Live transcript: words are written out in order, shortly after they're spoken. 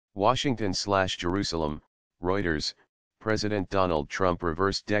Washington/Jerusalem, Reuters. President Donald Trump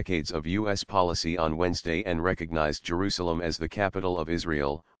reversed decades of U.S. policy on Wednesday and recognized Jerusalem as the capital of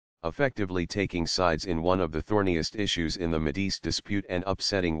Israel, effectively taking sides in one of the thorniest issues in the Mideast dispute and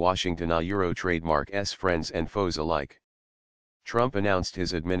upsetting Washington trademark's friends and foes alike. Trump announced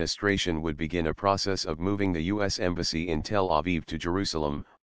his administration would begin a process of moving the U.S. Embassy in Tel Aviv to Jerusalem,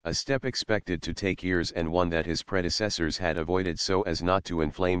 a step expected to take years and one that his predecessors had avoided so as not to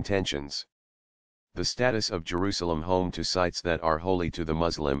inflame tensions. The status of Jerusalem home to sites that are holy to the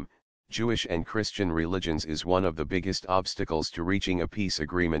Muslim, Jewish and Christian religions is one of the biggest obstacles to reaching a peace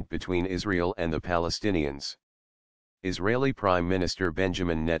agreement between Israel and the Palestinians. Israeli Prime Minister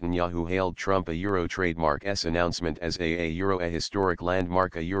Benjamin Netanyahu hailed Trump trademark's announcement as a historic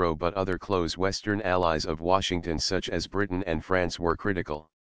landmark but other close Western allies of Washington such as Britain and France were critical.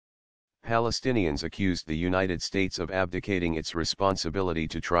 Palestinians accused the United States of abdicating its responsibility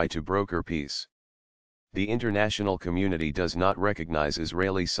to try to broker peace. The international community does not recognize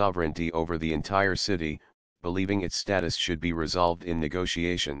Israeli sovereignty over the entire city, believing its status should be resolved in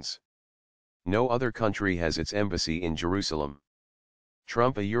negotiations. No other country has its embassy in Jerusalem.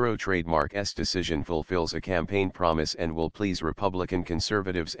 Trump trademark's decision fulfills a campaign promise and will please Republican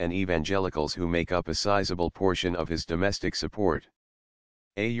conservatives and evangelicals who make up a sizable portion of his domestic support.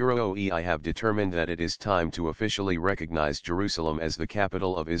 I have determined that it is time to officially recognize Jerusalem as the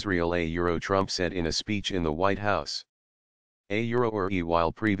capital of Israel, Trump said in a speech in the White House.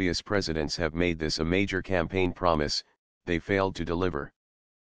 While previous presidents have made this a major campaign promise, they failed to deliver.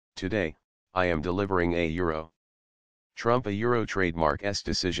 Today, I am delivering Trump trademark's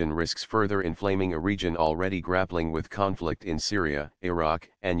decision risks further inflaming a region already grappling with conflict in Syria, Iraq,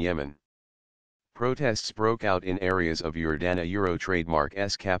 and Yemen. Protests broke out in areas of Jordan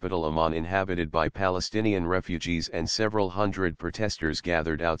trademark's capital Amman inhabited by Palestinian refugees and several hundred protesters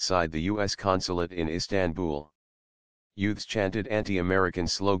gathered outside the U.S. consulate in Istanbul. Youths chanted anti-American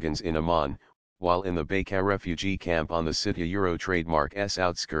slogans in Amman, while in the Bekaa refugee camp on the city trademark's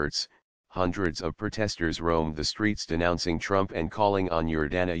outskirts, hundreds of protesters roamed the streets denouncing Trump and calling on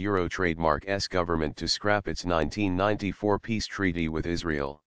Jordan trademark's government to scrap its 1994 peace treaty with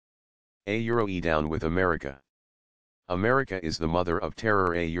Israel. Down with America. America is the mother of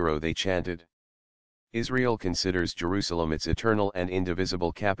terror, they chanted. Israel considers Jerusalem its eternal and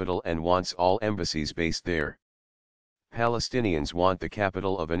indivisible capital and wants all embassies based there. Palestinians want the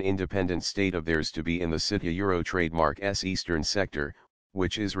capital of an independent state of theirs to be in the city trademark's eastern sector,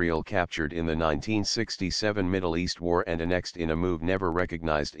 which Israel captured in the 1967 Middle East War and annexed in a move never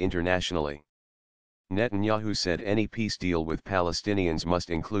recognized internationally. Netanyahu said any peace deal with Palestinians must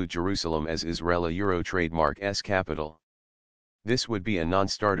include Jerusalem as Israel trademark's capital. This would be a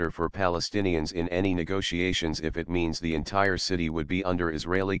non-starter for Palestinians in any negotiations if it means the entire city would be under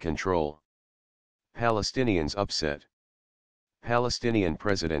Israeli control. Palestinians upset. Palestinian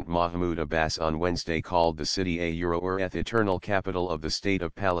President Mahmoud Abbas on Wednesday called the city eternal capital of the state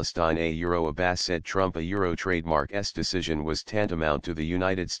of Palestine. Abbas said Trump trademark's decision was tantamount to the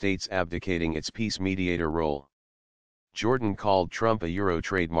United States abdicating its peace mediator role. Jordan called Trump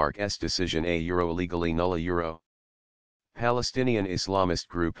trademark's decision legally null. Palestinian Islamist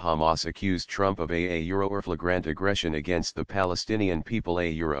group Hamas accused Trump of flagrant aggression against the Palestinian people.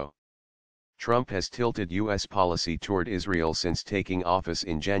 Trump has tilted U.S. policy toward Israel since taking office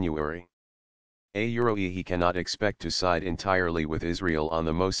in January. He cannot expect to side entirely with Israel on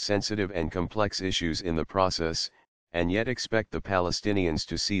the most sensitive and complex issues in the process, and yet expect the Palestinians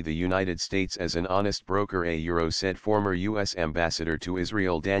to see the United States as an honest broker, said former U.S. Ambassador to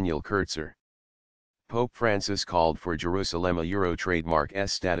Israel Daniel Kurtzer. Pope Francis called for Jerusalem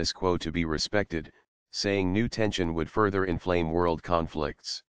trademark's status quo to be respected, saying new tension would further inflame world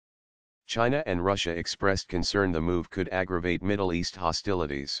conflicts. China and Russia expressed concern the move could aggravate Middle East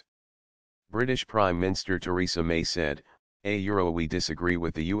hostilities. British Prime Minister Theresa May said, we disagree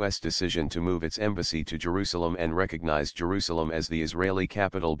with the U.S. decision to move its embassy to Jerusalem and recognize Jerusalem as the Israeli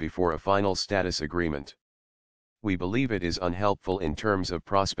capital before a final status agreement. We believe it is unhelpful in terms of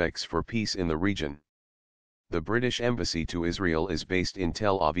prospects for peace in the region. The British embassy to Israel is based in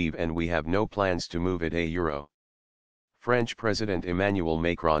Tel Aviv and we have no plans to move it. French President Emmanuel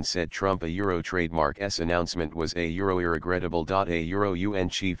Macron said Trump trademark's announcement was irregrettable. UN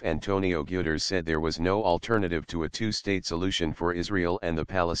Chief Antonio Guterres said there was no alternative to a two-state solution for Israel and the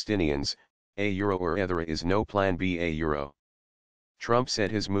Palestinians, there is no plan B. Trump said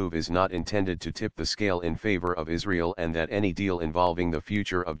his move is not intended to tip the scale in favor of Israel and that any deal involving the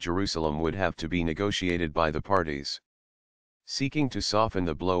future of Jerusalem would have to be negotiated by the parties. Seeking to soften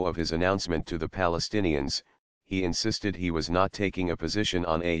the blow of his announcement to the Palestinians, he insisted he was not taking a position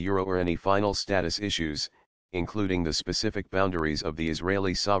on a euro or any final status issues, including the specific boundaries of the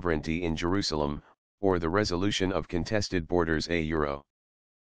Israeli sovereignty in Jerusalem, or the resolution of contested borders a euro.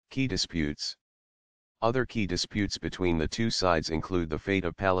 Key disputes. Other key disputes between the two sides include the fate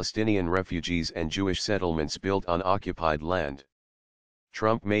of Palestinian refugees and Jewish settlements built on occupied land.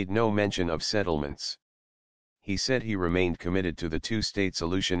 Trump made no mention of settlements. He said he remained committed to the two-state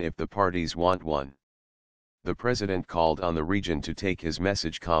solution if the parties want one. The president called on the region to take his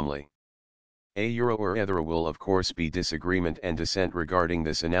message calmly. A euro or either will of course be disagreement and dissent regarding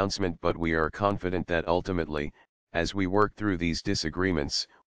this announcement, but we are confident that ultimately, as we work through these disagreements,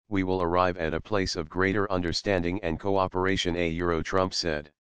 we will arrive at a place of greater understanding and cooperation a euro, Trump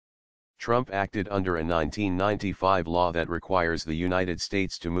said. Trump acted under a 1995 law that requires the United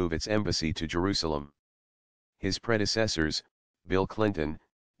States to move its embassy to Jerusalem. His predecessors, Bill Clinton,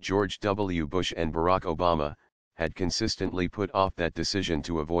 George W. Bush and Barack Obama, had consistently put off that decision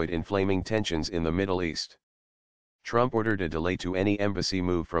to avoid inflaming tensions in the Middle East. Trump ordered a delay to any embassy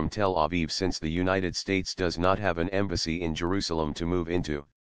move from Tel Aviv since the United States does not have an embassy in Jerusalem to move into.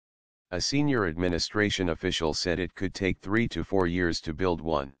 A senior administration official said it could take 3 to 4 years to build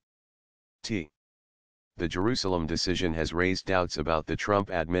one. The Jerusalem decision has raised doubts about the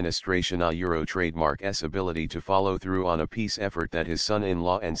Trump administration's Euro trademark's ability to follow through on a peace effort that his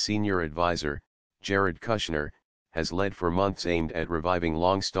son-in-law and senior advisor, Jared Kushner, has led for months aimed at reviving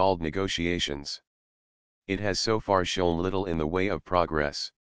long-stalled negotiations. It has so far shown little in the way of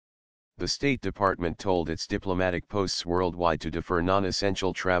progress. The State Department told its diplomatic posts worldwide to defer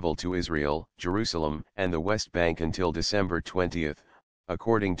non-essential travel to Israel, Jerusalem, and the West Bank until December 20,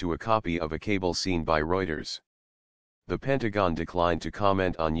 according to a copy of a cable seen by Reuters. The Pentagon declined to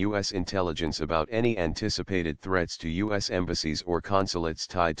comment on U.S. intelligence about any anticipated threats to U.S. embassies or consulates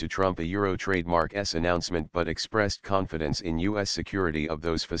tied to Trump Euro trademark's announcement, but expressed confidence in U.S. security of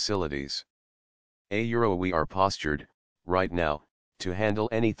those facilities. Euro, we are postured, right now, to handle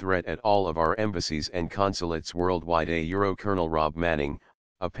any threat at all of our embassies and consulates worldwide. Euro Colonel Rob Manning,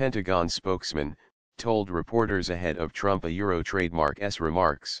 a Pentagon spokesman, told reporters ahead of Trump Euro trademark's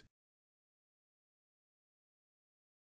remarks.